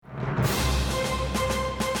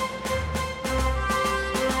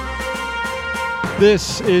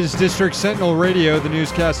This is District Sentinel Radio, the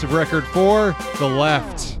newscast of record for the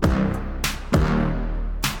left.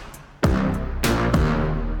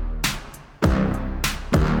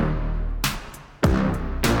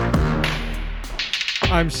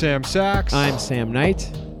 I'm Sam Sachs. I'm Sam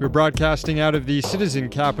Knight. We're broadcasting out of the Citizen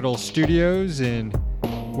Capital Studios in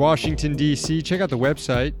Washington, D.C. Check out the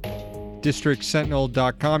website,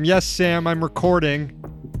 districtsentinel.com. Yes, Sam, I'm recording.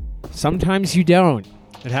 Sometimes you don't.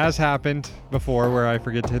 It has happened before where I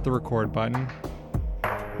forget to hit the record button.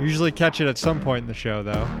 Usually catch it at some point in the show,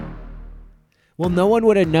 though. Well, no one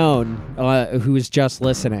would have known who was just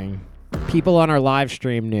listening. People on our live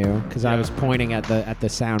stream knew because I was pointing at the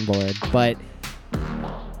soundboard. But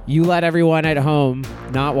you let everyone at home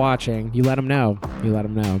not watching. You let them know.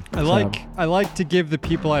 I like to give the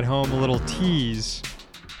people at home a little tease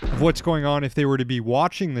of what's going on if they were to be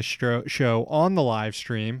watching the show on the live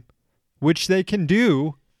stream, which they can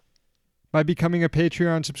do by becoming a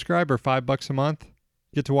Patreon subscriber, $5 a month.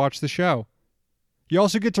 You get to watch the show. You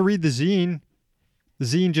also get to read the zine. The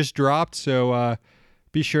zine just dropped, so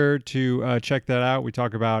be sure to check that out. We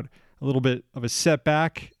talk about a little bit of a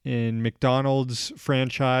setback in McDonald's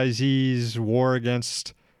franchisees' war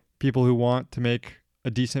against people who want to make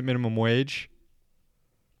a decent minimum wage.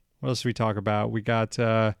 What else do we talk about? We got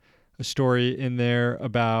a story in there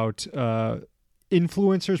about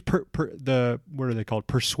influencers, what are they called?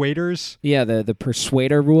 Persuaders. Yeah, the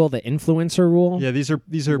persuader rule, the influencer rule. Yeah, these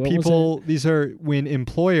are people. These are when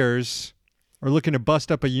employers are looking to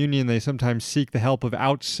bust up a union. They sometimes seek the help of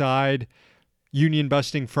outside union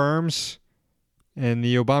busting firms, and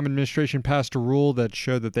the Obama administration passed a rule that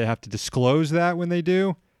showed that they have to disclose that when they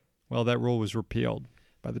do. Well, that rule was repealed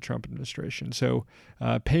by the Trump administration. So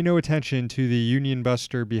pay no attention to the union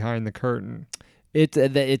buster behind the curtain.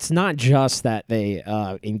 It's not just that they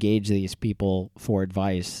engage these people for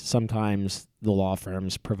advice. Sometimes the law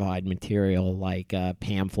firms provide material like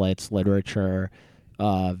pamphlets, literature,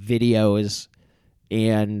 videos,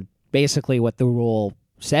 and basically what the rule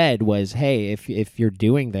said was, hey, if you're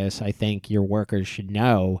doing this, I think your workers should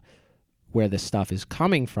know where this stuff is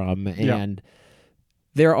coming from. And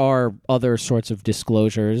there are other sorts of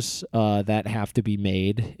disclosures that have to be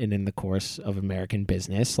made in the course of American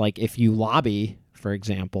business. Like if you lobby, for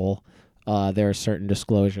example, there are certain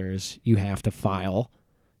disclosures you have to file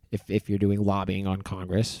if you're doing lobbying on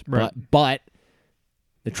Congress. Right. But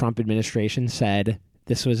the Trump administration said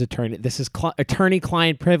this is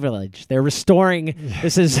attorney-client privilege. They're restoring.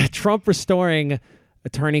 This is Trump restoring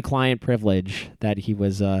attorney-client privilege that he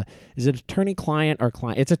was. Is it attorney-client or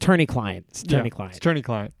client? It's attorney-client. It's attorney-client. It's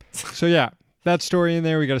attorney-client. So yeah, that story in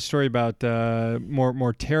there. We got a story about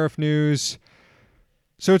more tariff news.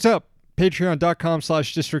 So it's up.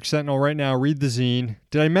 Patreon.com/District Sentinel right now. Read the zine.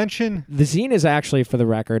 Did I mention the zine is actually, for the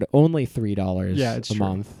record, only $3 a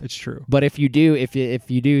month. It's true. But if you do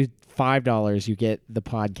 $5, you get the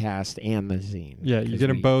podcast and the zine. Yeah, you get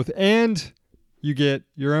them both, and you get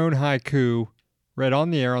your own haiku read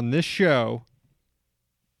on the air on this show.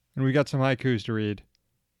 And we got some haikus to read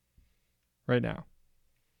right now.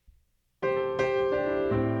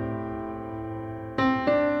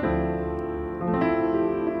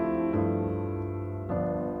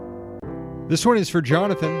 This one is for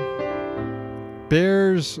Jonathan.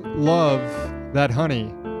 Bears love that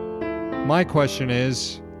honey. My question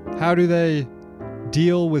is, how do they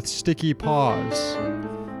deal with sticky paws?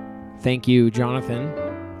 Thank you, Jonathan.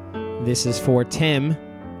 This is for Tim.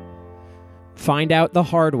 Find out the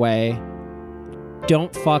hard way.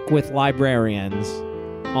 Don't fuck with librarians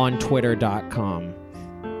on Twitter.com.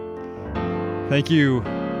 Thank you,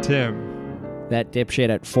 Tim. That dipshit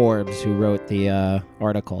at Forbes who wrote the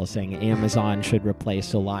article saying Amazon should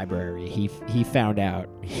replace the library. He found out.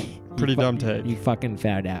 Pretty dumb take. He fucking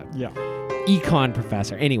found out. Yeah. Econ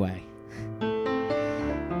professor. Anyway.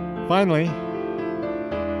 Finally,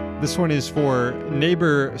 this one is for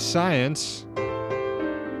Neighbor Science.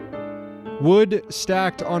 Wood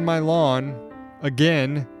stacked on my lawn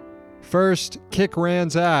again. First, kick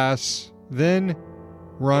Rand's ass, then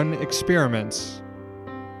run experiments.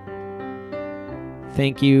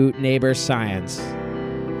 Thank you, Neighbor Science.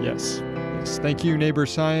 Yes. Thank you, Neighbor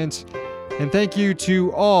Science. And thank you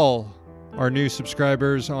to all our new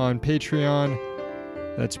subscribers on Patreon.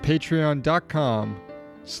 That's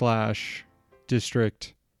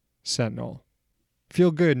patreon.com/District Sentinel.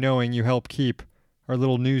 Feel good knowing you help keep our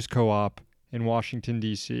little news co-op in Washington,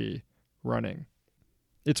 D.C. running.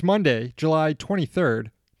 It's Monday, July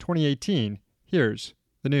 23rd, 2018. Here's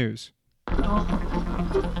the news.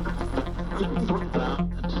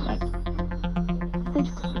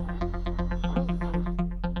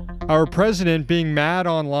 Our president being mad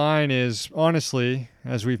online is, honestly,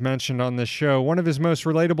 as we've mentioned on this show, one of his most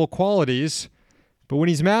relatable qualities. But when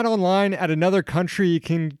he's mad online at another country, it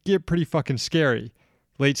can get pretty fucking scary.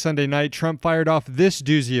 Late Sunday night, Trump fired off this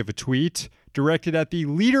doozy of a tweet directed at the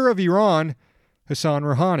leader of Iran, Hassan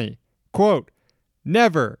Rouhani. Quote,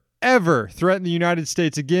 "Never, ever threaten the United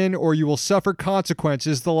States again, or you will suffer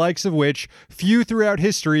consequences the likes of which few throughout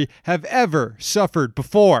history have ever suffered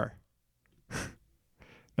before."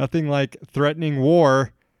 Nothing like threatening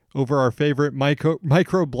war over our favorite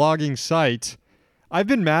micro-blogging site. I've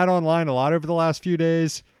been mad online a lot over the last few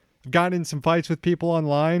days. I've gotten in some fights with people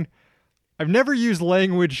online. I've never used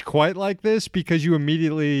language quite like this because you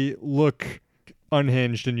immediately look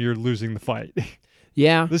unhinged and you're losing the fight.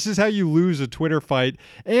 Yeah. This is how you lose a Twitter fight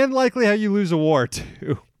and likely how you lose a war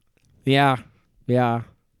too. Yeah. Yeah.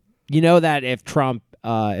 You know that if Trump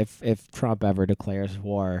ever declares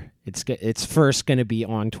war, it's first going to be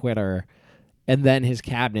on Twitter, and then his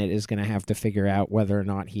cabinet is going to have to figure out whether or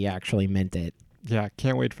not he actually meant it. Yeah,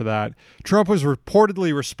 can't wait for that. Trump was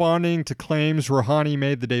reportedly responding to claims Rouhani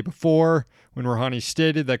made the day before when Rouhani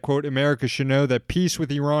stated that, quote, "America should know that peace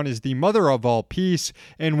with Iran is the mother of all peace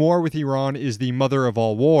and war with Iran is the mother of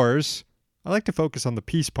all wars." I like to focus on the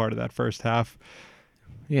peace part of that first half.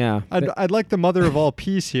 Yeah. I'd like the mother of all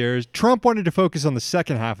peace here. Trump wanted to focus on the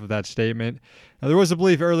second half of that statement. Now, there was a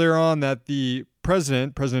belief earlier on that the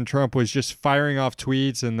President Trump, was just firing off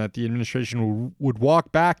tweets and that the administration would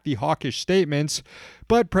walk back the hawkish statements.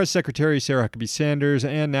 But Press Secretary Sarah Huckabee Sanders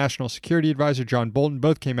and National Security Advisor John Bolton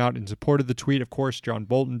both came out and supported the tweet. Of course, John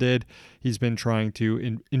Bolton did. He's been trying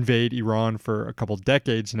to invade Iran for a couple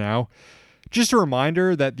decades now. Just a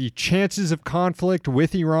reminder that the chances of conflict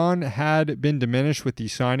with Iran had been diminished with the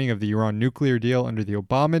signing of the Iran nuclear deal under the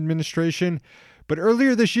Obama administration. But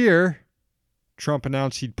earlier this year, Trump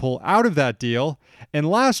announced he'd pull out of that deal. And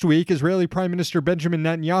last week, Israeli Prime Minister Benjamin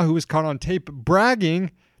Netanyahu was caught on tape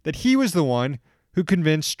bragging that he was the one who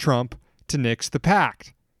convinced Trump to nix the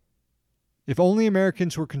pact. If only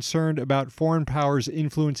Americans were concerned about foreign powers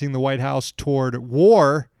influencing the White House toward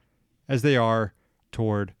war as they are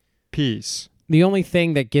toward peace. The only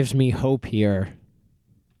thing that gives me hope here,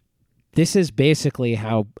 this is basically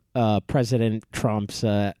how President Trump's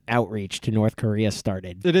outreach to North Korea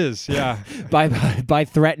started. It is, yeah. by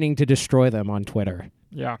threatening to destroy them on Twitter.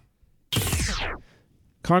 Yeah.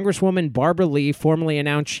 Congresswoman Barbara Lee formally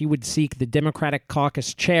announced she would seek the Democratic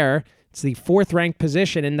caucus chair. It's the fourth-ranked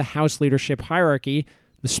position in the House leadership hierarchy.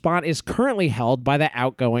 The spot is currently held by the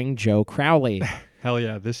outgoing Joe Crowley. Hell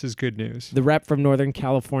yeah, this is good news. The rep from Northern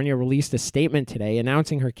California released a statement today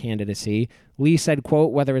announcing her candidacy. Lee said,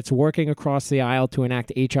 quote, "Whether it's working across the aisle to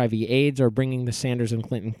enact HIV/AIDS or bringing the Sanders and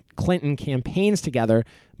Clinton campaigns together,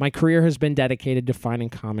 my career has been dedicated to finding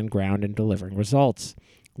common ground and delivering results."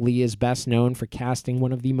 Lee is best known for casting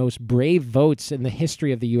one of the most brave votes in the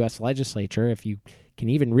history of the U.S. legislature, if you can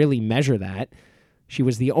even really measure that. She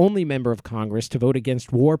was the only member of Congress to vote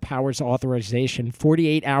against war powers authorization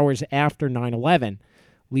 48 hours after 9/11.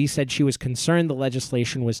 Lee said she was concerned the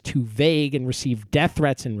legislation was too vague and received death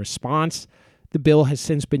threats in response. The bill has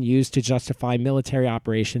since been used to justify military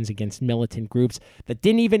operations against militant groups that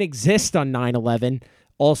didn't even exist on 9/11,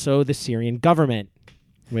 also the Syrian government,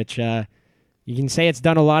 which you can say it's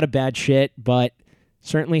done a lot of bad shit, but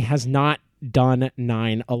certainly has not done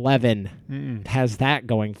 9/11. It has that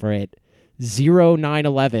going for it. 0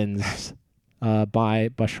 9/11s by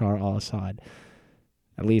Bashar al-Assad,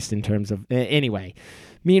 at least in terms of... Anyway,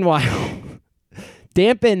 meanwhile,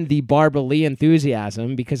 dampen the Barbara Lee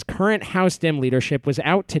enthusiasm because current House Dem leadership was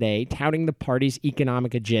out today touting the party's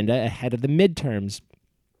economic agenda ahead of the midterms.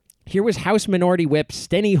 Here was House Minority Whip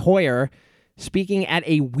Steny Hoyer speaking at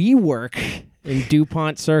a WeWork in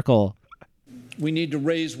DuPont Circle. We need to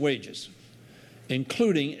raise wages,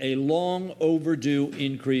 including a long overdue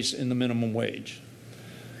increase in the minimum wage.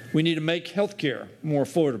 We need to make health care more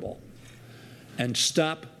affordable and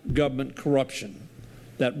stop government corruption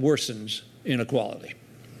that worsens inequality.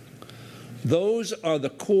 Those are the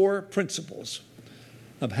core principles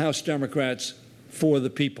of House Democrats for the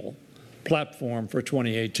People platform for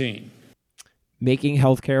 2018. Making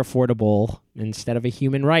health care affordable instead of a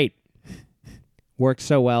human right. Worked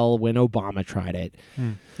so well when Obama tried it.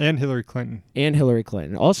 And Hillary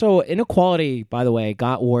Clinton. Also, inequality, by the way,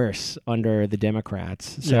 got worse under the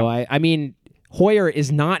Democrats. So, yeah. I mean, Hoyer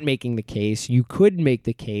is not making the case. You could make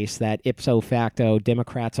the case that ipso facto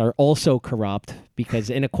Democrats are also corrupt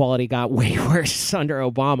because inequality got way worse under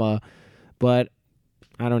Obama. But,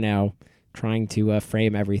 I don't know, trying to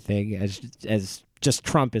frame everything as just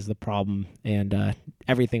Trump is the problem and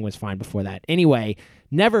everything was fine before that. Anyway,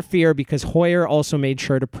 Never fear, because Hoyer also made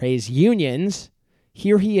sure to praise unions.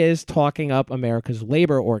 Here he is talking up America's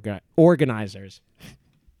labor organizers.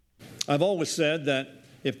 I've always said that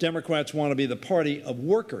if Democrats want to be the party of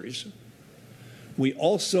workers, we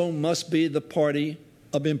also must be the party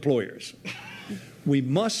of employers. We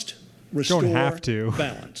must restore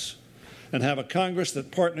balance and have a Congress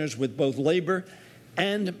that partners with both labor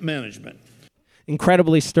and management.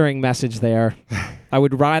 Incredibly stirring message there. I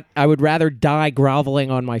would rather die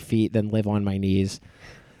groveling on my feet than live on my knees.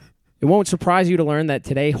 It won't surprise you to learn that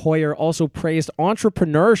today Hoyer also praised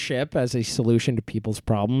entrepreneurship as a solution to people's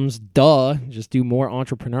problems. Duh, just do more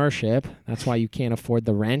entrepreneurship. That's why you can't afford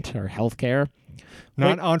the rent or health care.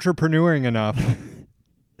 Not entrepreneuring enough.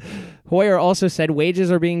 Hoyer also said wages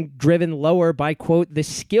are being driven lower by, quote, the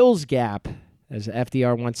skills gap. As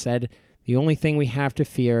FDR once said, the only thing we have to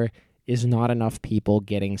fear is not enough people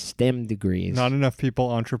getting STEM degrees. Not enough people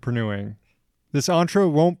entrepreneuring. This entre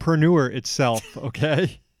won't preneur itself,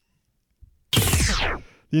 okay?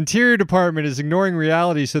 The Interior Department is ignoring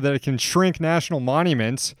reality so that it can shrink national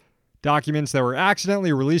monuments. Documents that were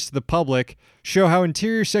accidentally released to the public show how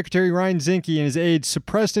Interior Secretary Ryan Zinke and his aides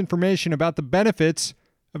suppressed information about the benefits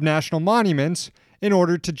of national monuments in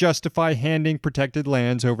order to justify handing protected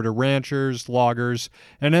lands over to ranchers, loggers,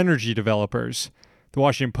 and energy developers. The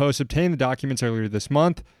Washington Post obtained the documents earlier this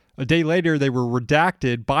month. A day later, they were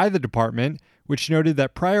redacted by the department, which noted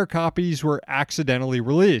that prior copies were accidentally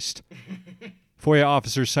released. FOIA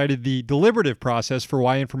officers cited the deliberative process for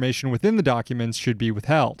why information within the documents should be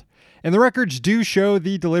withheld. And the records do show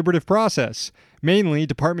the deliberative process, mainly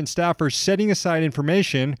department staffers setting aside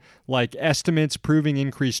information like estimates proving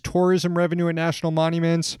increased tourism revenue at national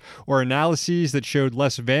monuments or analyses that showed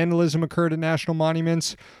less vandalism occurred at national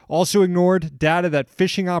monuments. Also ignored data that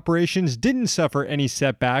fishing operations didn't suffer any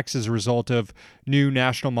setbacks as a result of new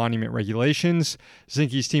national monument regulations.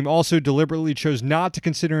 Zinke's team also deliberately chose not to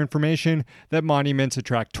consider information that monuments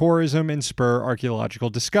attract tourism and spur archaeological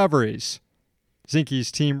discoveries.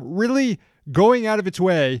 Zinke's team really going out of its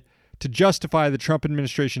way to justify the Trump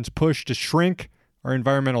administration's push to shrink our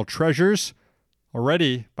environmental treasures.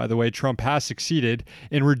 Already, by the way, Trump has succeeded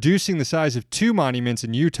in reducing the size of two monuments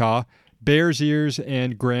in Utah, Bears Ears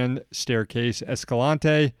and Grand Staircase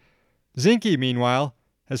Escalante. Zinke, meanwhile,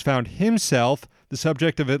 has found himself the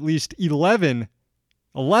subject of at least 11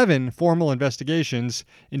 formal investigations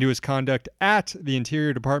into his conduct at the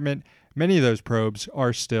Interior Department. Many of those probes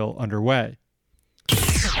are still underway.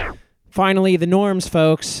 Finally, the norms,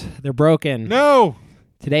 folks. They're broken. No!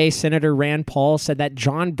 Today, Senator Rand Paul said that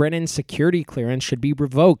John Brennan's security clearance should be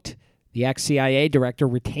revoked. The ex-CIA director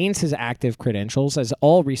retains his active credentials, as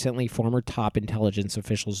all recently former top intelligence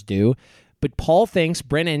officials do, but Paul thinks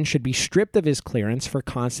Brennan should be stripped of his clearance for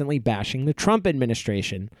constantly bashing the Trump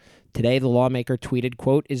administration. Today, the lawmaker tweeted,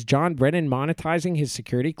 quote, "Is John Brennan monetizing his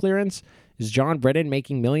security clearance? Is John Brennan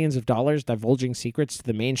making millions of dollars divulging secrets to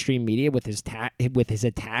the mainstream media with his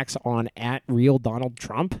attacks on @RealDonald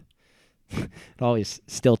Trump?" It always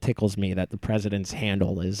still tickles me that the president's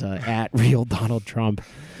handle is @RealDonald Trump.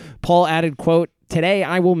 Paul added, quote, "Today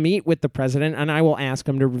I will meet with the president and I will ask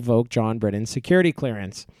him to revoke John Brennan's security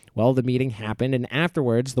clearance." Well, the meeting happened, and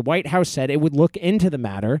afterwards, the White House said it would look into the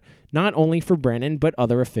matter, not only for Brennan, but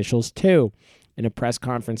other officials too. In a press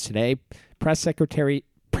conference today, Press Secretary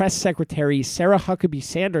Sarah Huckabee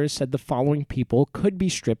Sanders said the following people could be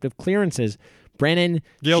stripped of clearances: Brennan,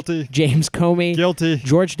 guilty. James Comey, Guilty.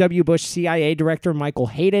 George W. Bush CIA Director Michael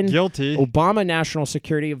Hayden, Guilty. Obama National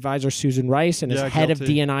Security Advisor Susan Rice, and his head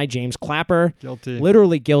guilty. of DNI James Clapper. Guilty.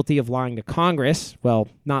 Literally guilty of lying to Congress. Well,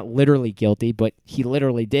 not literally guilty, but he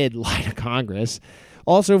literally did lie to Congress.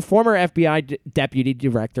 Also, former FBI Deputy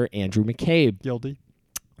Director Andrew McCabe. Guilty.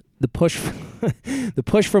 The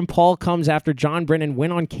push from Paul comes after John Brennan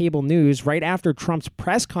went on cable news right after Trump's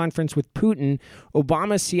press conference with Putin.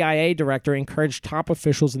 Obama's CIA director encouraged top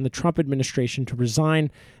officials in the Trump administration to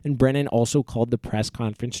resign, and Brennan also called the press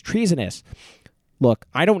conference treasonous. Look,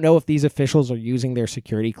 I don't know if these officials are using their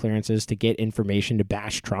security clearances to get information to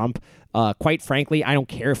bash Trump. Quite frankly, I don't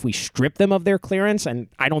care if we strip them of their clearance, and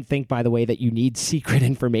I don't think, by the way, that you need secret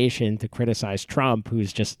information to criticize Trump,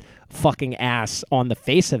 who's just fucking ass on the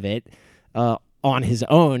face of it on his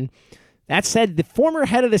own. That said, the former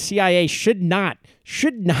head of the CIA should not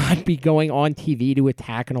be going on TV to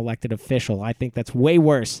attack an elected official. I think that's way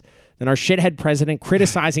worse than our shithead president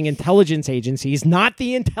criticizing intelligence agencies, not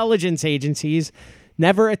the intelligence agencies.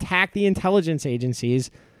 Never attack the intelligence agencies.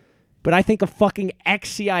 But I think a fucking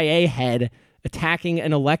ex-CIA head attacking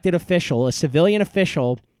an elected official, a civilian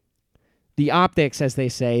official, the optics, as they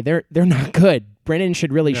say, they're not good. Brennan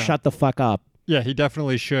should really shut the fuck up. Yeah, he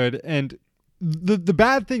definitely should. And the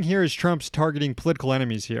bad thing here is Trump's targeting political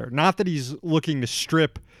enemies here. Not that he's looking to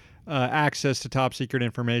strip access to top secret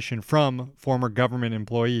information from former government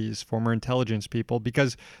employees, former intelligence people,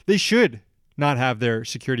 because they should not have their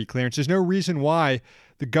security clearance. There's no reason why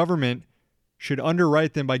the government should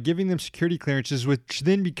underwrite them by giving them security clearances, which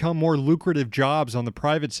then become more lucrative jobs on the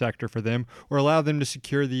private sector for them, or allow them to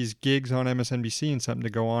secure these gigs on MSNBC and something to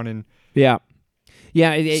go on and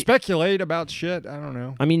speculate about shit. I don't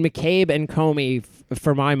know. I mean, McCabe and Comey,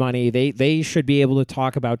 for my money, they should be able to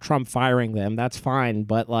talk about Trump firing them. That's fine.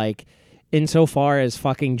 But, like, insofar as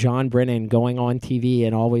fucking John Brennan going on TV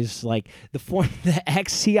and always, like, the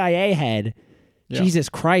ex-CIA head, Jesus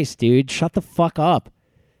Christ, dude, shut the fuck up.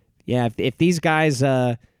 Yeah, if these guys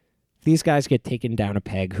get taken down a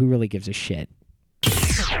peg, who really gives a shit?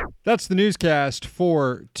 That's the newscast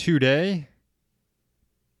for today.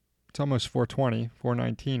 It's almost 4:20,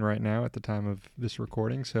 4:19 right now at the time of this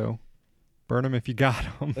recording, so burn them if you got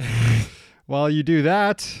them. While you do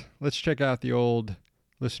that, let's check out the old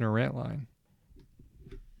listener rant line.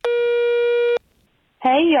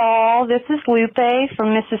 Hey, y'all. This is Lupe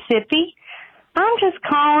from Mississippi. I'm just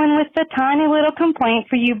calling with a tiny little complaint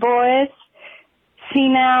for you boys. See,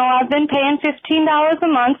 now, I've been paying $15 a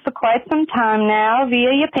month for quite some time now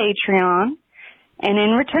via your Patreon. And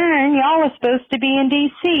in return, y'all are supposed to be in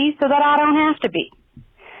D.C. so that I don't have to be.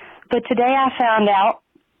 But today I found out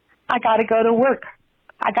I got to go to work.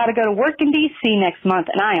 I got to go to work in D.C. next month,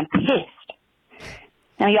 and I am pissed.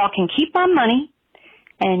 Now, y'all can keep my money.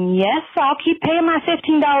 And yes, I'll keep paying my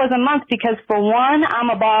 $15 a month because, for one, I'm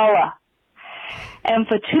a baller. And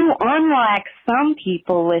for two, unlike some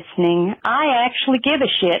people listening, I actually give a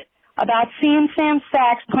shit about seeing Sam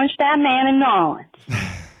Sachs punch that man in New Orleans.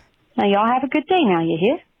 Now, y'all have a good day now, you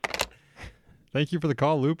hear? Thank you for the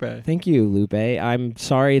call, Lupe. Thank you, Lupe. I'm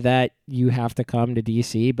sorry that you have to come to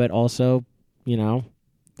D.C., but also, you know,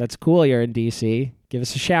 that's cool you're in D.C. Give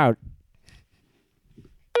us a shout.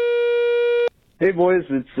 Hey, boys.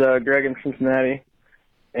 It's Greg in Cincinnati.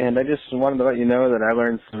 And I just wanted to let you know that I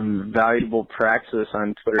learned some valuable praxis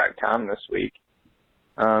on Twitter.com this week.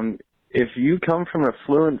 If you come from a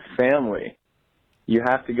fluent family, you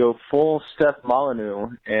have to go full Steph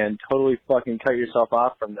Molyneux and totally fucking cut yourself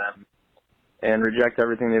off from them and reject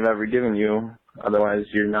everything they've ever given you. Otherwise,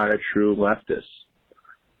 you're not a true leftist.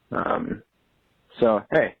 So,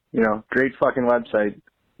 hey, you know, great fucking website.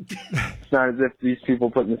 It's not as if these people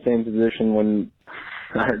put in the same position when,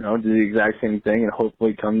 I don't know, do the exact same thing and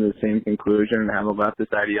hopefully come to the same conclusion and have a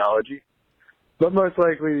leftist ideology. But most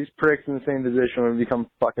likely these pricks in the same position would become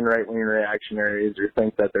fucking right-wing reactionaries or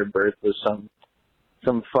think that their birth was some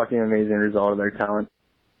fucking amazing result of their talent.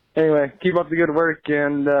 Anyway, keep up the good work,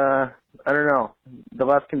 and I don't know, the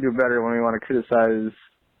left can do better when we want to criticize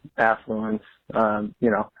affluence. You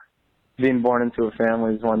know, being born into a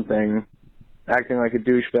family is one thing. Acting like a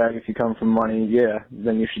douchebag if you come from money, yeah,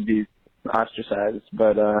 then you should be ostracized.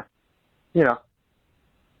 But, you know,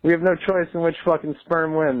 we have no choice in which fucking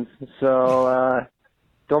sperm wins. So,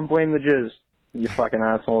 don't blame the jizz, you fucking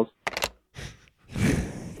assholes.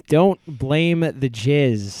 Don't blame the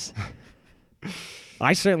jizz.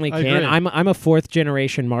 I certainly can. I'm a fourth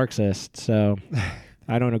generation Marxist, so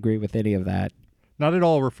I don't agree with any of that. Not at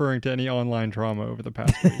all referring to any online trauma over the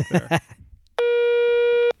past week there.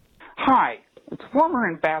 Hi, it's former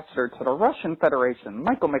ambassador to the Russian Federation,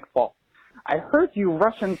 Michael McFaul. I heard you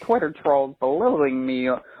Russian Twitter trolls belittling me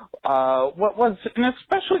what was an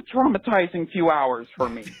especially traumatizing few hours for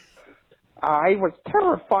me. I was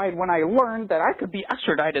terrified when I learned that I could be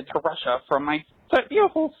extradited to Russia from my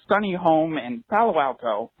beautiful, sunny home in Palo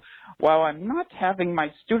Alto. While I'm not having my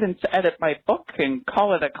students edit my book and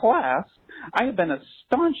call it a class, I have been a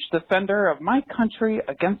staunch defender of my country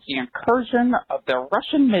against the incursion of the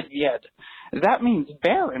Russian Medved. That means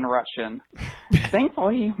bear in Russian.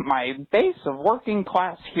 Thankfully, my base of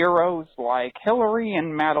working-class heroes like Hillary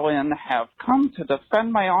and Madeline have come to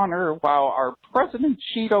defend my honor while our President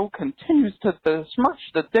Cheeto continues to besmirch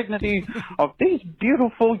the dignity of these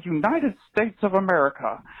beautiful United States of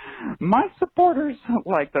America. My supporters,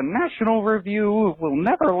 like the National Review, will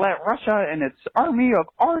never let Russia and its army of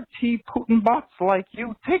RT Putin bots like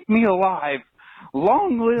you take me alive.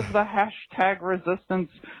 Long live the hashtag resistance.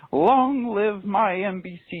 Long live my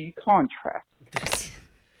NBC contract.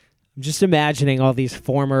 I'm just imagining all these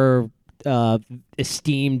former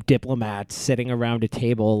esteemed diplomats sitting around a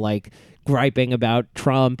table, like griping about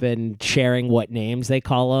Trump and sharing what names they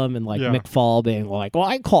call him, and like McFaul being like, well,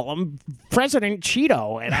 I call him President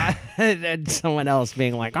Cheeto, and, and someone else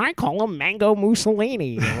being like, I call him Mango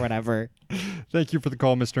Mussolini or whatever. Thank you for the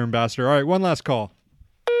call, Mr. Ambassador. All right, one last call.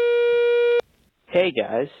 Hey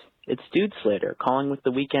guys, It's Dude Slater calling with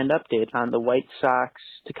the weekend update on the White Sox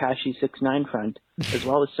Tekashi 6ix9ine front, as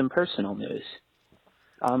well as some personal news.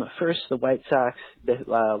 First, the White Sox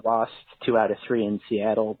lost 2 out of 3 in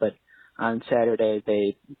Seattle, but on Saturday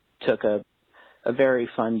they took a very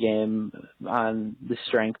fun game on the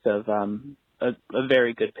strength of a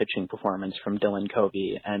very good pitching performance from Dylan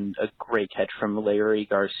Covey and a great catch from Larry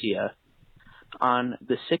Garcia. On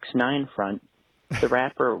the 6ix9ine front, the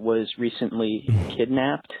rapper was recently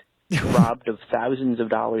kidnapped, robbed of thousands of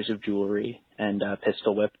dollars of jewelry, and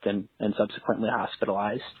pistol whipped and subsequently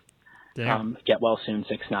hospitalized. Damn. Get well soon,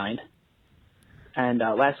 6ix9ine. And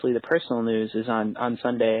lastly, the personal news is on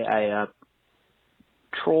Sunday, I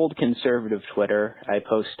trolled conservative Twitter. I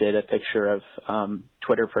posted a picture of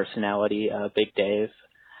Twitter personality Big Dave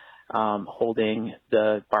holding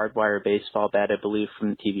the barbed wire baseball bat, I believe, from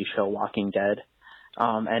the TV show Walking Dead.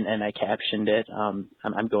 And I captioned it.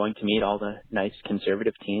 I'm going to meet all the nice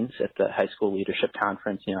conservative teens at the high school leadership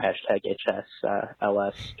conference, hashtag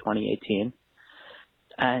HSLS 2018.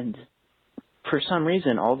 And for some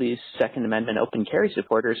reason, all these Second Amendment open carry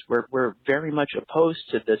supporters were very much opposed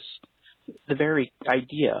to the very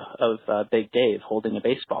idea of Big Dave holding a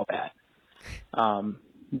baseball bat.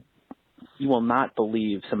 You will not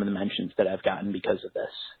believe some of the mentions that I've gotten because of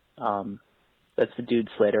this. That's the Dude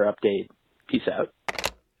Slater update. Peace out.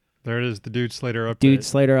 There it is, the Dude Slater update. Dude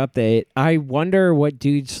Slater update. I wonder what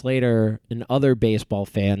Dude Slater and other baseball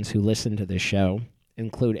fans who listen to this show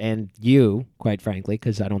include, and you, quite frankly,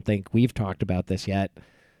 because I don't think we've talked about this yet.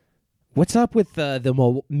 What's up with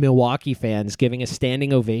the Milwaukee fans giving a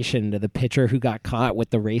standing ovation to the pitcher who got caught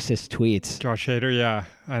with the racist tweets? Josh Hader, yeah,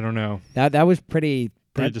 I don't know. That was pretty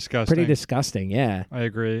disgusting. Pretty disgusting, yeah. I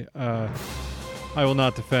agree. I will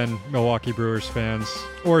not defend Milwaukee Brewers fans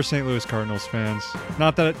or St. Louis Cardinals fans.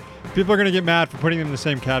 Not that people are going to get mad for putting them in the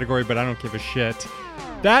same category, but I don't give a shit.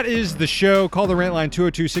 That is the show. Call the rant line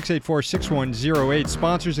 202-684-6108.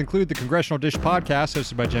 Sponsors include the Congressional Dish podcast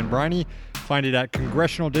hosted by Jen Briney. Find it at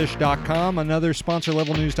congressionaldish.com, another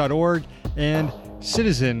sponsorlevelnews.org, and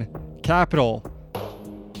Citizen Capital.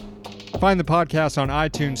 Find the podcast on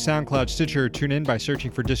iTunes, SoundCloud, Stitcher, or tune in by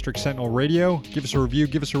searching for District Sentinel Radio. Give us a review,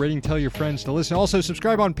 give us a rating, tell your friends to listen. Also,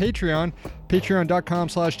 subscribe on Patreon,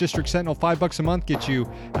 patreon.com/District Sentinel. $5 a month gets you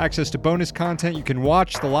access to bonus content. You can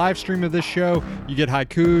watch the live stream of this show. You get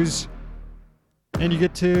haikus, and you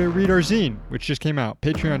get to read our zine, which just came out.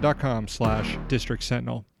 Patreon.com/District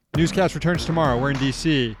Sentinel. Newscast returns tomorrow. We're in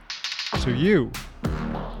D.C., so you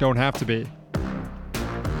don't have to be.